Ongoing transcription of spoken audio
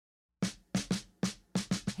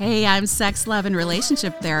Hey, I'm sex, love, and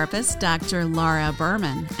relationship therapist, Dr. Laura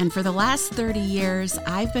Berman. And for the last 30 years,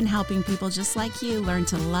 I've been helping people just like you learn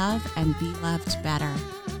to love and be loved better.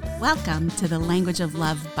 Welcome to the Language of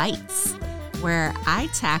Love Bites, where I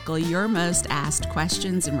tackle your most asked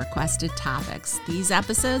questions and requested topics. These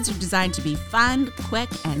episodes are designed to be fun, quick,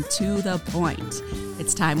 and to the point.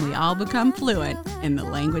 It's time we all become fluent in the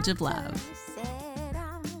language of love.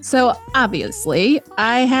 So obviously,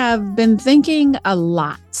 I have been thinking a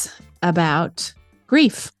lot about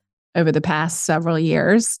grief over the past several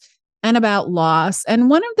years and about loss. And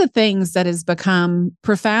one of the things that has become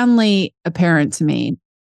profoundly apparent to me,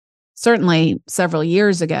 certainly several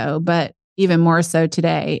years ago, but even more so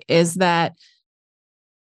today, is that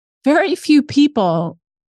very few people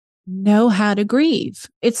know how to grieve.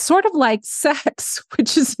 It's sort of like sex,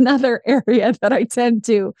 which is another area that I tend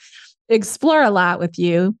to explore a lot with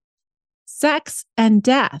you. Sex and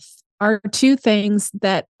death are two things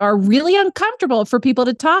that are really uncomfortable for people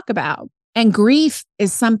to talk about. And grief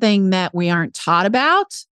is something that we aren't taught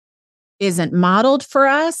about, isn't modeled for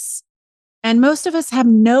us, and most of us have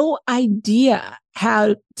no idea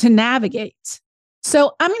how to navigate.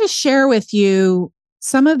 So I'm going to share with you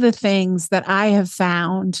some of the things that I have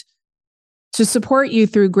found to support you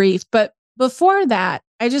through grief. But before that,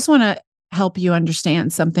 I just want to help you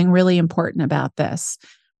understand something really important about this.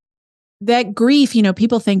 That grief,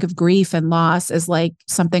 people think of grief and loss as like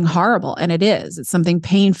something horrible, and it is. It's something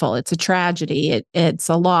painful. It's a tragedy. It's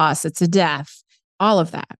a loss. It's a death. All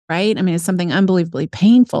of that, right? I mean, it's something unbelievably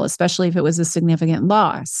painful, especially if it was a significant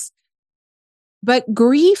loss. But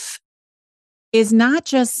grief is not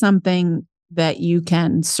just something that you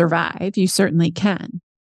can survive. You certainly can.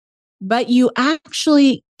 But you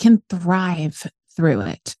actually can thrive through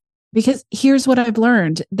it. Because here's what I've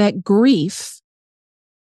learned, that grief,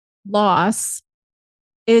 loss,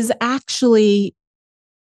 is actually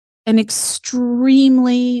an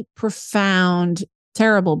extremely profound,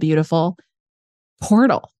 terrible, beautiful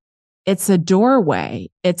portal. It's a doorway.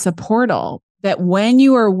 It's a portal that when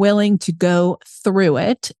you are willing to go through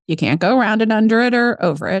it, you can't go around and under it or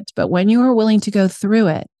over it, but when you are willing to go through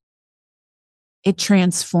it, it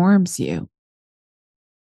transforms you.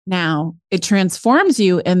 Now, it transforms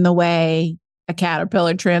you in the way a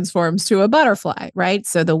caterpillar transforms to a butterfly, right?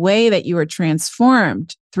 So the way that you are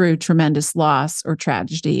transformed through tremendous loss or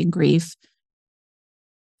tragedy and grief,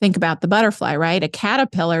 think about the butterfly, right? A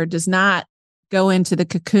caterpillar does not go into the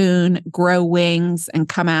cocoon, grow wings, and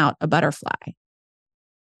come out a butterfly.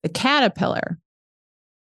 The caterpillar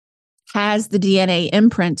has the DNA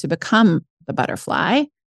imprint to become the butterfly,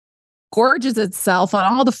 gorges itself on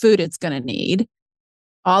all the food it's going to need,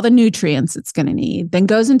 all the nutrients it's going to need, then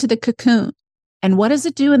goes into the cocoon. And what does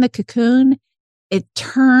it do in the cocoon? It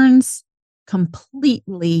turns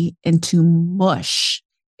completely into mush.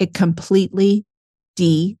 It completely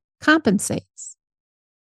decompensates.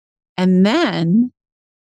 And then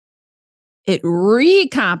it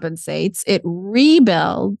recompensates, it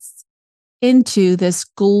rebuilds into this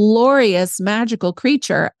glorious, magical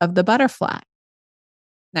creature of the butterfly.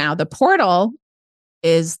 Now, the portal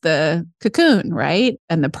is the cocoon, right?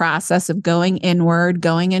 And the process of going inward,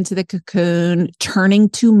 going into the cocoon, turning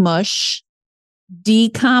to mush,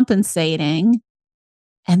 decompensating,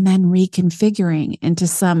 and then reconfiguring into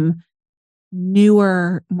some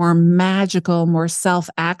newer, more magical, more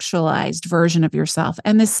self-actualized version of yourself.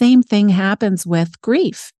 And the same thing happens with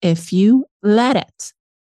grief if you let it.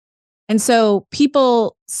 And so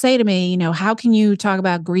people say to me, how can you talk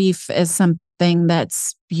about grief as something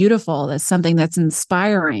that's beautiful, that's something that's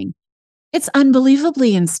inspiring? It's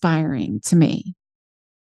unbelievably inspiring to me.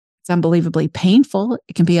 It's unbelievably painful.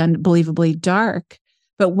 It can be unbelievably dark.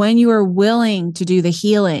 But when you are willing to do the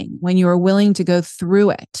healing, when you are willing to go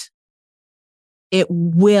through it, it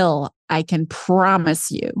will, I can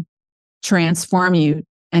promise you, transform you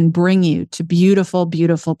and bring you to beautiful,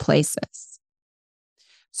 beautiful places.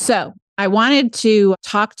 So I wanted to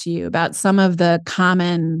talk to you about some of the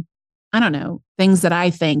common, things that I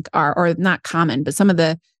think are, or not common, but some of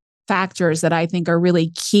the factors that I think are really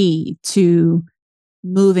key to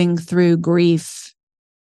moving through grief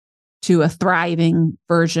to a thriving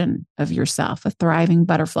version of yourself, a thriving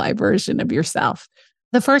butterfly version of yourself.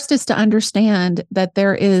 The first is to understand that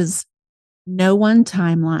there is no one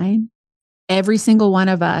timeline. Every single one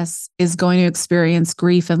of us is going to experience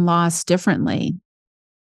grief and loss differently.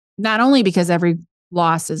 Not only because every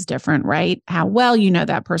loss is different, right? How well you know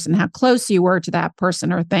that person, how close you were to that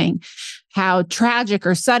person or thing, how tragic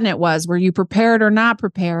or sudden it was. Were you prepared or not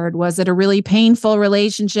prepared? Was it a really painful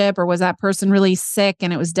relationship, or was that person really sick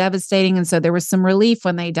and it was devastating and so there was some relief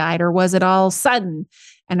when they died? Or was it all sudden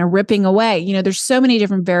and a ripping away. There's so many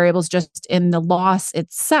different variables just in the loss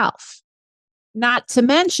itself, not to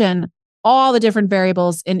mention all the different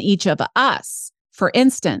variables in each of us. For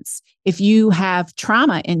instance, if you have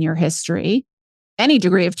trauma in your history, any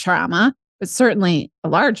degree of trauma, but certainly a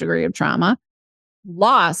large degree of trauma,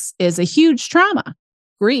 loss is a huge trauma.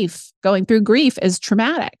 Going through grief is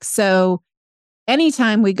traumatic. So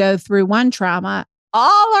anytime we go through one trauma,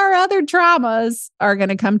 all our other traumas are going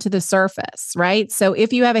to come to the surface, right? So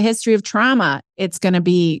if you have a history of trauma, it's going to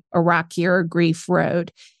be a rockier grief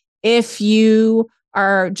road. If you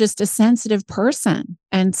are just a sensitive person,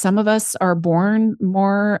 and some of us are born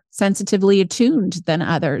more sensitively attuned than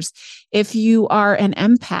others. If you are an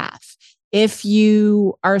empath, if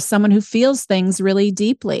you are someone who feels things really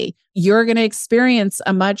deeply, you're going to experience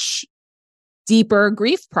a much deeper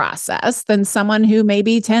grief process than someone who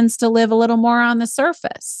maybe tends to live a little more on the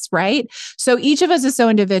surface, right? So each of us is so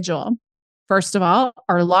individual. First of all,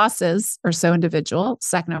 our losses are so individual,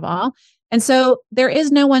 second of all. And so there is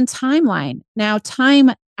no one timeline. Now,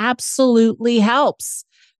 time absolutely helps,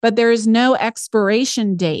 but there is no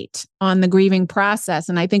expiration date on the grieving process.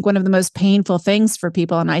 And I think one of the most painful things for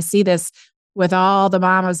people, and I see this with all the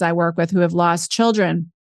mamas I work with who have lost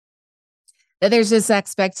children, that there's this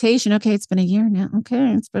expectation, okay, it's been a year now.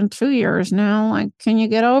 Okay, it's been 2 years now. Like, can you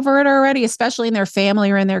get over it already? Especially in their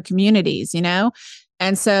family or in their communities,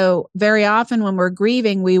 And so very often when we're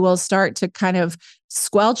grieving, we will start to kind of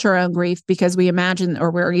squelch our own grief because we imagine,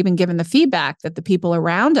 or we're even given the feedback that the people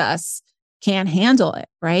around us can't handle it,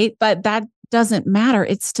 right? But that doesn't matter.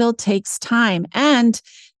 It still takes time. And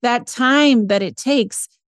that time that it takes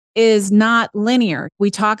is not linear.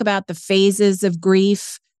 We talk about the phases of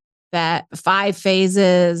grief, that 5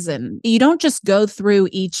 phases, and you don't just go through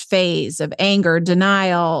each phase of anger,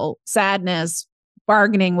 denial, sadness,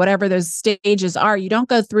 bargaining, whatever those stages are. You don't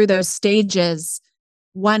go through those stages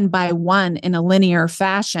one by one in a linear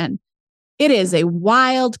fashion. It is a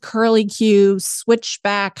wild, curly Q,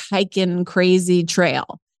 switchback, hiking, crazy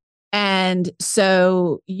trail. And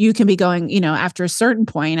so you can be going, after a certain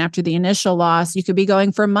point, after the initial loss, you could be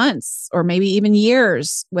going for months or maybe even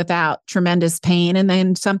years without tremendous pain. And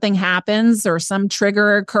then something happens or some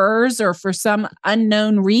trigger occurs, or for some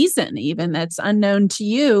unknown reason, even that's unknown to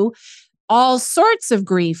you, all sorts of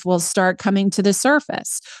grief will start coming to the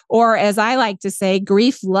surface. Or as I like to say,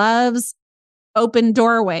 grief loves open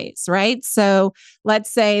doorways, right? So let's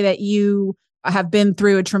say that you have been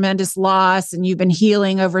through a tremendous loss and you've been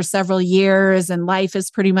healing over several years and life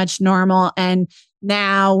is pretty much normal. And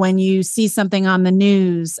now when you see something on the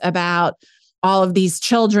news about all of these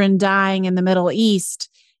children dying in the Middle East,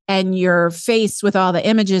 and you're faced with all the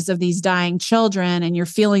images of these dying children, and you're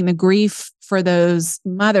feeling the grief for those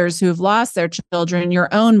mothers who have lost their children,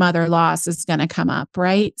 your own mother loss is going to come up,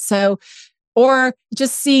 right? So, or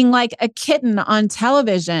just seeing like a kitten on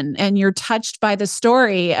television and you're touched by the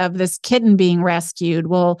story of this kitten being rescued.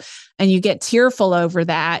 Well, and you get tearful over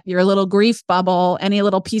that, your little grief bubble, any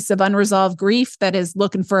little piece of unresolved grief that is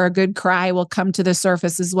looking for a good cry will come to the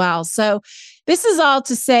surface as well. So this is all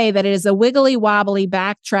to say that it is a wiggly wobbly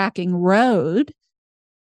backtracking road,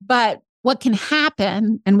 but what can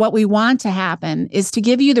happen and what we want to happen is to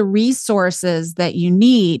give you the resources that you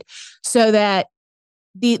need so that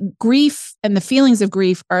the grief and the feelings of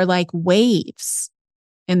grief are like waves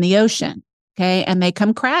in the ocean. Okay. And they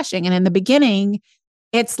come crashing. And in the beginning,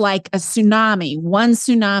 it's like a tsunami, one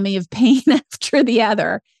tsunami of pain after the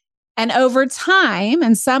other. And over time,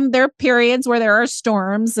 and there are periods where there are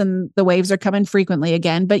storms and the waves are coming frequently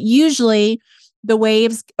again, but usually the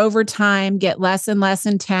waves over time get less and less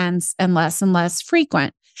intense and less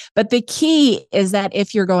frequent. But the key is that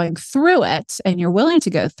if you're going through it and you're willing to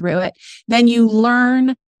go through it, then you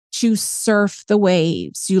learn to surf the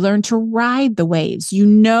waves. You learn to ride the waves. You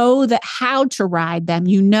know that how to ride them.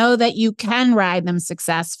 You know that you can ride them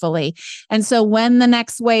successfully. And so when the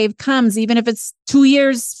next wave comes, even if it's 2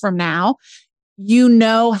 years from now, you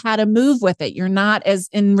know how to move with it. You're not as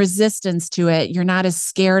in resistance to it. You're not as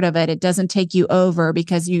scared of it. It doesn't take you over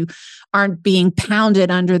because you aren't being pounded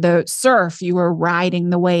under the surf. You are riding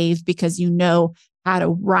the wave because you know how to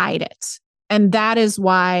ride it. And that is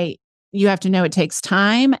why you have to know it takes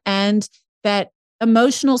time, and that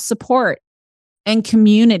emotional support and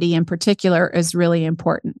community in particular is really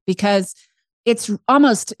important, because it's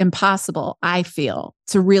almost impossible, I feel,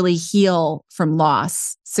 to really heal from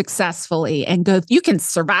loss successfully and go. You can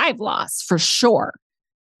survive loss for sure,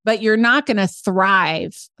 but you're not going to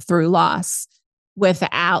thrive through loss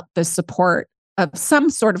without the support of some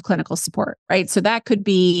sort of clinical support, right? So that could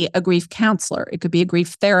be a grief counselor. It could be a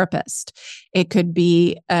grief therapist. It could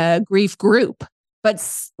be a grief group. but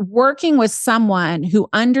working with someone who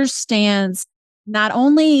understands not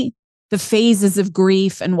only the phases of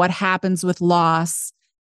grief and what happens with loss,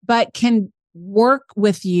 but can work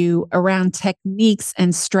with you around techniques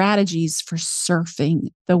and strategies for surfing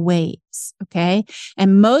the waves. Okay.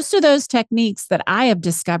 And most of those techniques that I have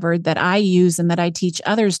discovered that I use and that I teach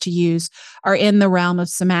others to use are in the realm of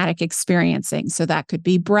somatic experiencing. So that could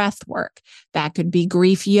be breath work. That could be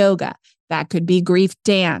grief yoga. That could be grief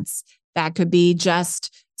dance. That could be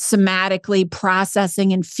just somatically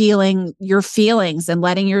processing and feeling your feelings and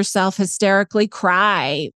letting yourself hysterically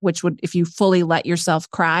cry, which would, if you fully let yourself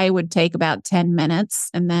cry, would take about 10 minutes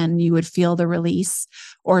and then you would feel the release,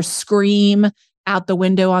 or scream out the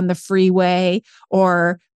window on the freeway,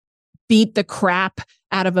 or beat the crap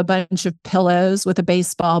out of a bunch of pillows with a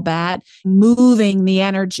baseball bat. Moving the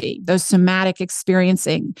energy, those somatic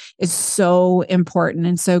experiencing is so important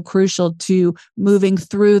and so crucial to moving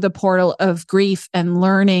through the portal of grief and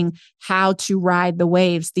learning how to ride the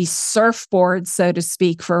waves. The surfboard, so to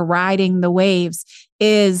speak, for riding the waves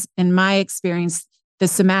is, in my experience, the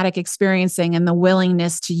somatic experiencing and the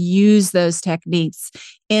willingness to use those techniques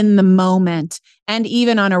in the moment and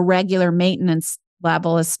even on a regular maintenance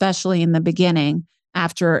level, especially in the beginning.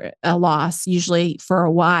 After a loss, usually for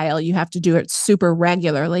a while, you have to do it super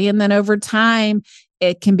regularly. And then over time,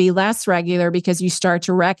 it can be less regular because you start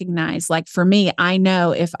to recognize, like for me, I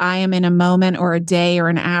know if I am in a moment or a day or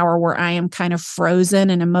an hour where I am kind of frozen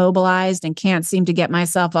and immobilized and can't seem to get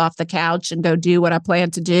myself off the couch and go do what I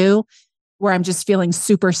plan to do, where I'm just feeling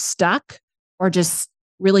super stuck or just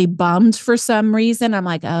really bummed for some reason, I'm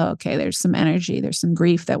like, oh, okay, there's some energy, there's some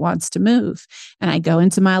grief that wants to move. And I go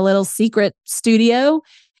into my little secret studio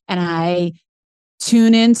and I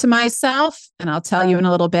tune into myself. And I'll tell you in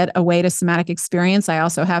a little bit a way to somatic experience. I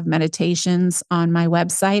also have meditations on my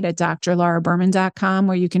website at drlauraberman.com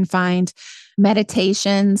where you can find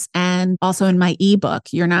meditations, and also in my ebook,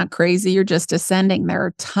 You're Not Crazy, You're Just Ascending. There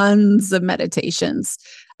are tons of meditations,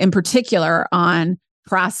 in particular on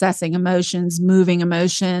processing emotions, moving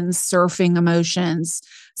emotions, surfing emotions.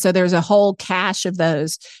 So there's a whole cache of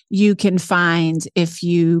those you can find if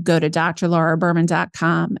you go to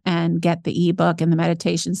drlauraberman.com and get the ebook and the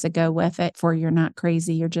meditations that go with it for You're Not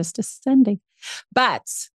Crazy, You're Just Ascending. But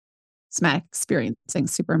somatic experiencing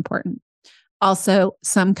is super important. Also,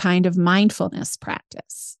 some kind of mindfulness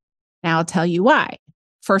practice. Now, I'll tell you why.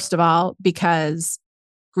 First of all, because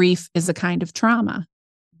grief is a kind of trauma.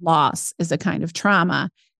 Loss is a kind of trauma,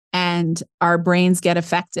 and our brains get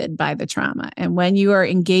affected by the trauma. And when you are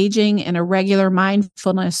engaging in a regular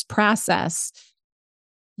mindfulness process,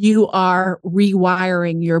 you are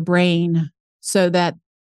rewiring your brain so that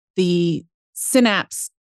the synapse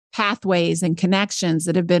pathways and connections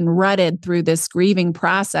that have been rutted through this grieving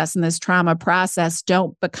process and this trauma process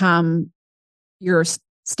don't become your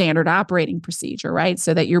standard operating procedure, right?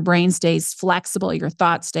 So that your brain stays flexible, your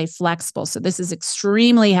thoughts stay flexible. So this is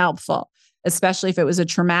extremely helpful, especially if it was a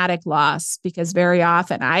traumatic loss, because very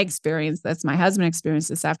often I experienced this, my husband experienced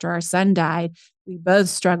this after our son died. We both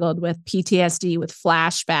struggled with PTSD, with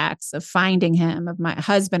flashbacks of finding him, of my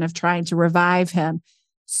husband, of trying to revive him.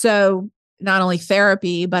 So not only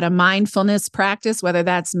therapy, but a mindfulness practice, whether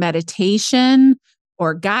that's meditation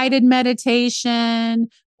or guided meditation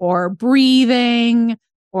or breathing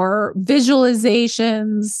or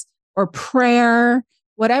visualizations or prayer,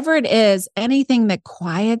 whatever it is, anything that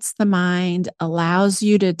quiets the mind, allows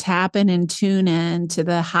you to tap in and tune in to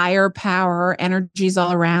the higher power, energies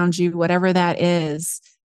all around you, whatever that is,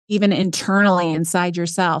 even internally inside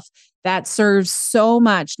yourself, that serves so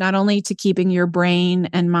much, not only to keeping your brain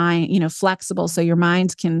and mind, flexible so your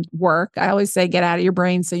mind can work. I always say, get out of your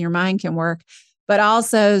brain so your mind can work, but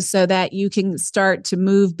also so that you can start to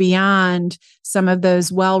move beyond some of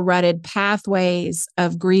those well-rutted pathways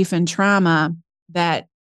of grief and trauma that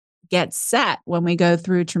get set when we go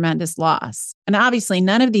through tremendous loss. And obviously,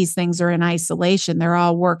 none of these things are in isolation. They're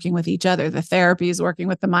all working with each other. The therapy is working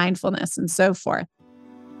with the mindfulness and so forth.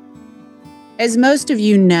 As most of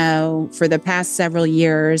you know, for the past several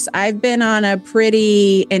years, I've been on a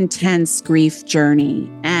pretty intense grief journey,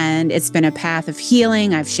 and it's been a path of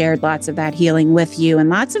healing. I've shared lots of that healing with you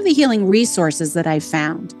and lots of the healing resources that I've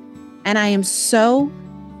found. And I am so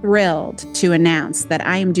thrilled to announce that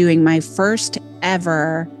I am doing my first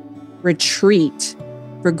ever retreat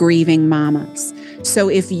for grieving mamas. So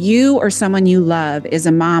if you or someone you love is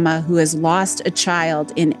a mama who has lost a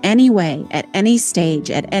child in any way, at any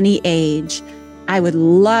stage, at any age, I would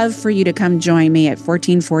love for you to come join me at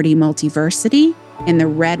 1440 Multiversity in the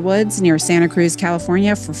Redwoods near Santa Cruz,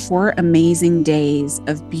 California for 4 amazing days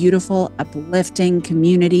of beautiful, uplifting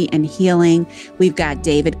community and healing. We've got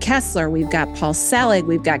David Kessler, we've got Paul Selig,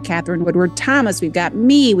 we've got Catherine Woodward Thomas, we've got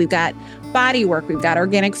me, we've got body work, we've got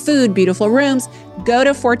organic food, beautiful rooms. Go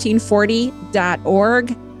to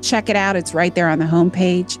 1440.org. Check it out. It's right there on the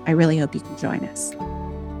homepage. I really hope you can join us.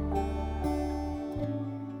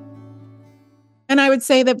 And I would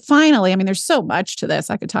say that finally, I mean, there's so much to this.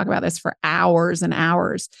 I could talk about this for hours and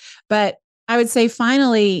hours, but I would say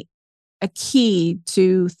finally, a key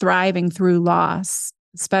to thriving through loss,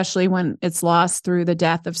 especially when it's lost through the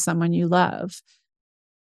death of someone you love,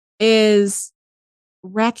 is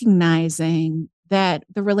recognizing that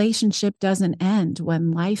the relationship doesn't end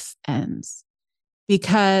when life ends.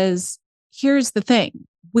 Because here's the thing,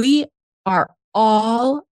 we are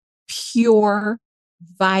all pure,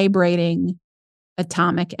 vibrating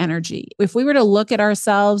atomic energy. If we were to look at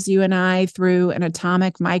ourselves, you and I, through an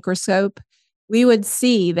atomic microscope, we would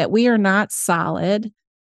see that we are not solid.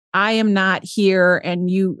 I am not here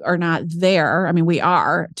and you are not there. I mean, we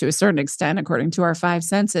are to a certain extent, according to our 5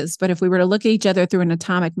 senses. But if we were to look at each other through an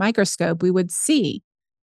atomic microscope, we would see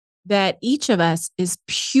that each of us is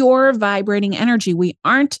pure vibrating energy. We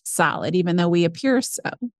aren't solid, even though we appear so.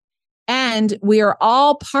 And we are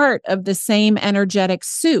all part of the same energetic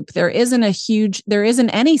soup. There isn't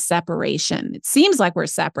any separation. It seems like we're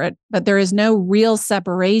separate, but there is no real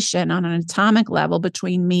separation on an atomic level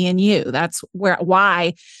between me and you. That's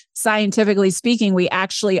why, scientifically speaking, we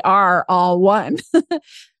actually are all one.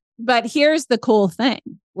 But here's the cool thing.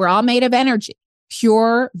 We're all made of energy,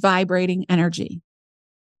 pure vibrating energy.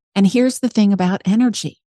 And here's the thing about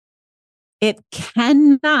energy. It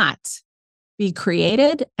cannot be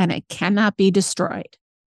created and it cannot be destroyed.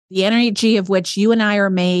 The energy of which you and I are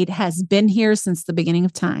made has been here since the beginning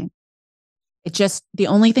of time. The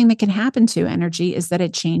only thing that can happen to energy is that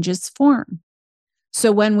it changes form.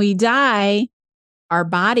 So when we die, our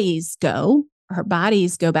bodies go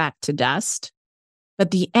back to dust,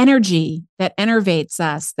 but the energy that enervates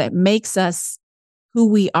us, that makes us who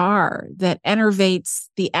we are, that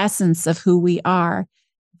enervates the essence of who we are,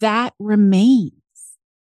 that remains.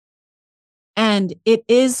 And it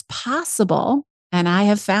is possible, and I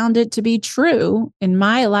have found it to be true in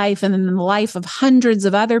my life and in the life of hundreds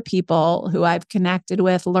of other people who I've connected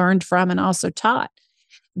with, learned from, and also taught,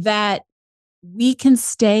 that we can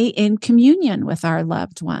stay in communion with our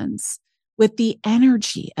loved ones, with the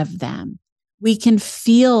energy of them. We can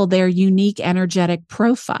feel their unique energetic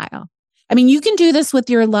profile. I mean, you can do this with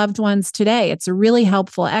your loved ones today. It's a really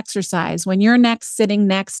helpful exercise. When you're sitting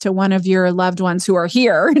next to one of your loved ones who are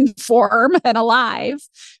here in form and alive,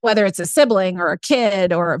 whether it's a sibling or a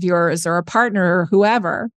kid or of yours or a partner or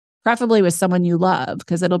whoever, preferably with someone you love,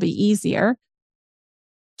 because it'll be easier.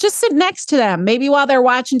 Just sit next to them, maybe while they're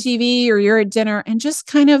watching TV or you're at dinner, and just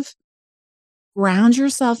kind of ground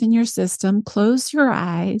yourself in your system, close your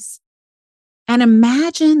eyes, and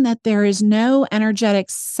imagine that there is no energetic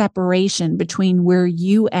separation between where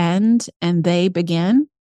you end and they begin.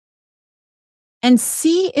 And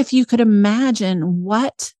see if you could imagine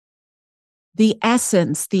what the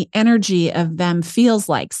essence, the energy of them feels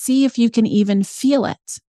like. See if you can even feel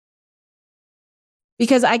it.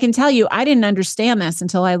 Because I can tell you, I didn't understand this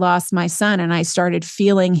until I lost my son and I started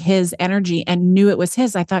feeling his energy and knew it was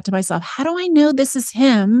his. I thought to myself, how do I know this is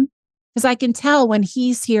him? Because I can tell when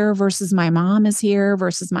he's here versus my mom is here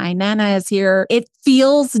versus my nana is here. It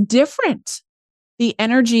feels different. The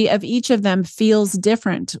energy of each of them feels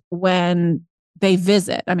different when they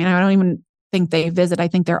visit. I mean, I don't even think they visit. I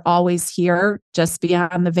think they're always here, just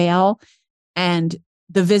beyond the veil. And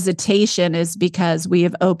the visitation is because we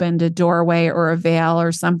have opened a doorway or a veil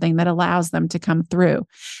or something that allows them to come through.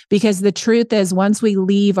 Because the truth is, once we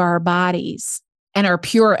leave our bodies and our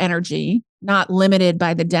pure energy, not limited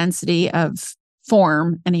by the density of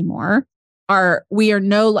form anymore,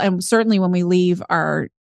 and certainly when we leave our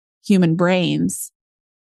human brains,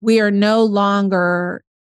 we are no longer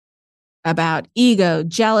about ego,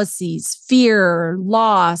 jealousies, fear,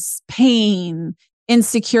 loss, pain,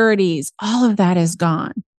 insecurities. All of that is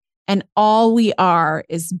gone. And all we are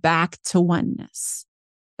is back to oneness,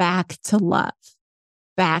 back to love,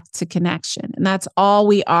 back to connection. And that's all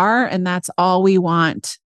we are. And that's all we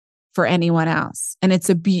want for anyone else. And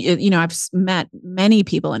I've met many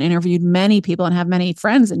people and interviewed many people and have many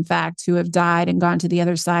friends, in fact, who have died and gone to the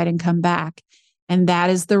other side and come back. And that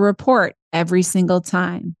is the report every single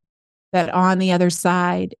time, that on the other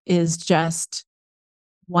side is just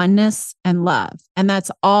oneness and love. And that's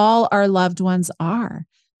all our loved ones are.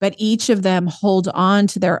 But each of them hold on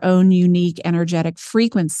to their own unique energetic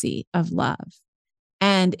frequency of love.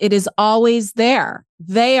 and it is always there.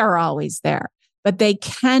 They are always there, but they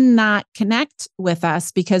cannot connect with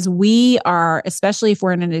us because we are, especially if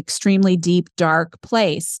we're in an extremely deep, dark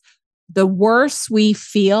place, the worse we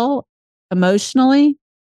feel emotionally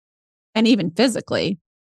and even physically,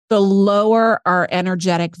 the lower our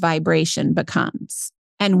energetic vibration becomes.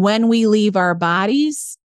 And when we leave our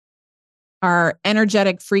bodies, our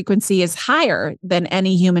energetic frequency is higher than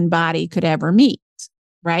any human body could ever meet,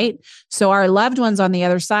 right? So our loved ones on the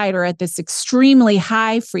other side are at this extremely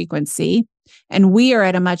high frequency, and we are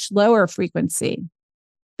at a much lower frequency.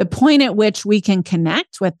 The point at which we can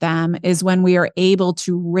connect with them is when we are able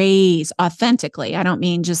to raise authentically. I don't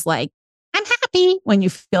mean just like, I'm happy when you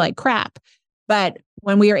feel like crap, but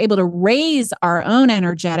when we are able to raise our own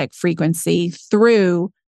energetic frequency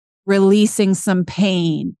through releasing some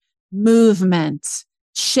pain, movement,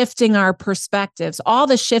 shifting our perspectives, all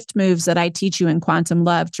the shift moves that I teach you in Quantum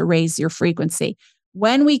Love to raise your frequency.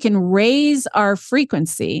 When we can raise our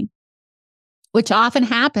frequency, which often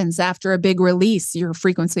happens after a big release, your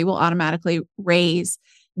frequency will automatically raise.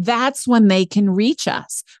 That's when they can reach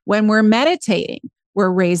us. When we're meditating, we're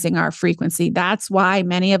raising our frequency. That's why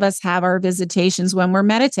many of us have our visitations when we're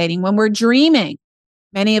meditating, when we're dreaming.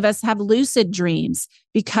 Many of us have lucid dreams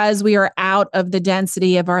because we are out of the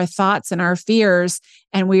density of our thoughts and our fears,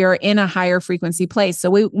 and we are in a higher frequency place.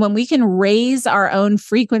 So when we can raise our own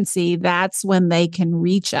frequency, that's when they can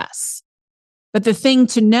reach us. But the thing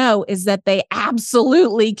to know is that they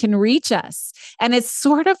absolutely can reach us. And it's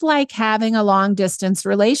sort of like having a long distance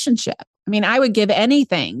relationship. I mean, I would give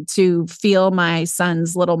anything to feel my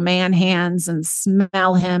son's little man hands and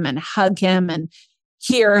smell him and hug him and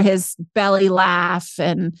hear his belly laugh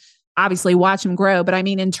and obviously watch him grow. But I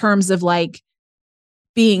mean, in terms of like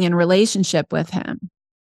being in relationship with him.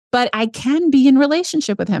 But I can be in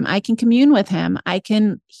relationship with him. I can commune with him. I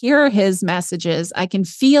can hear his messages. I can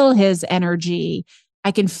feel his energy.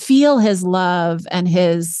 I can feel his love and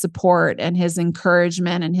his support and his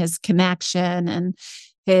encouragement and his connection and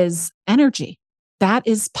his energy. That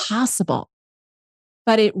is possible.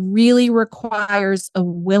 But it really requires a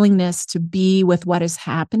willingness to be with what is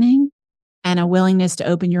happening and a willingness to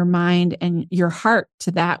open your mind and your heart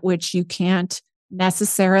to that which you can't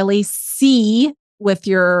necessarily see with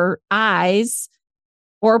your eyes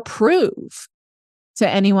or prove to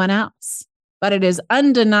anyone else. But it is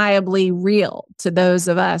undeniably real to those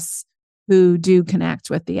of us who do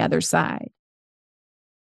connect with the other side.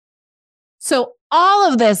 So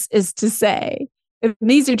all of this is to say, and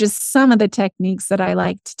these are just some of the techniques that I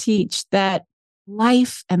like to teach, that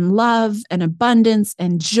life and love and abundance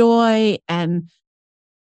and joy and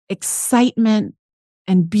excitement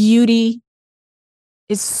and beauty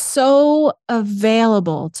is so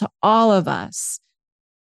available to all of us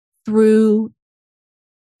through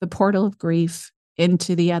the portal of grief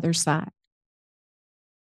into the other side.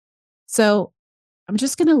 So I'm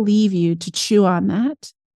just going to leave you to chew on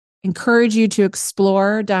that. Encourage you to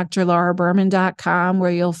explore drlauraberman.com,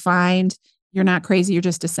 where you'll find You're Not Crazy, You're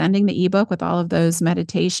Just Ascending, the ebook with all of those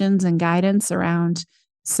meditations and guidance around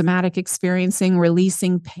somatic experiencing,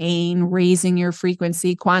 releasing pain, raising your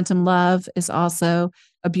frequency. Quantum Love is also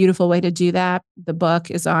a beautiful way to do that. The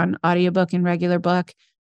book is on audiobook and regular book.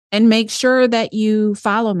 And make sure that you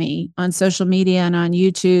follow me on social media and on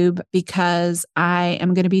YouTube, because I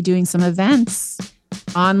am going to be doing some events,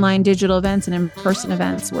 online digital events and in-person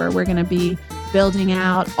events, where we're going to be building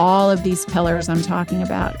out all of these pillars I'm talking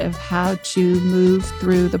about of how to move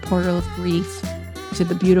through the portal of grief to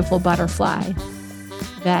the beautiful butterfly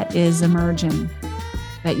that is emerging,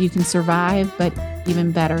 that you can survive, but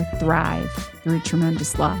even better, thrive through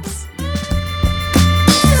tremendous loss.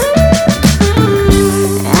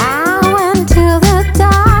 I went to the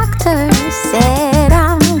doctor, said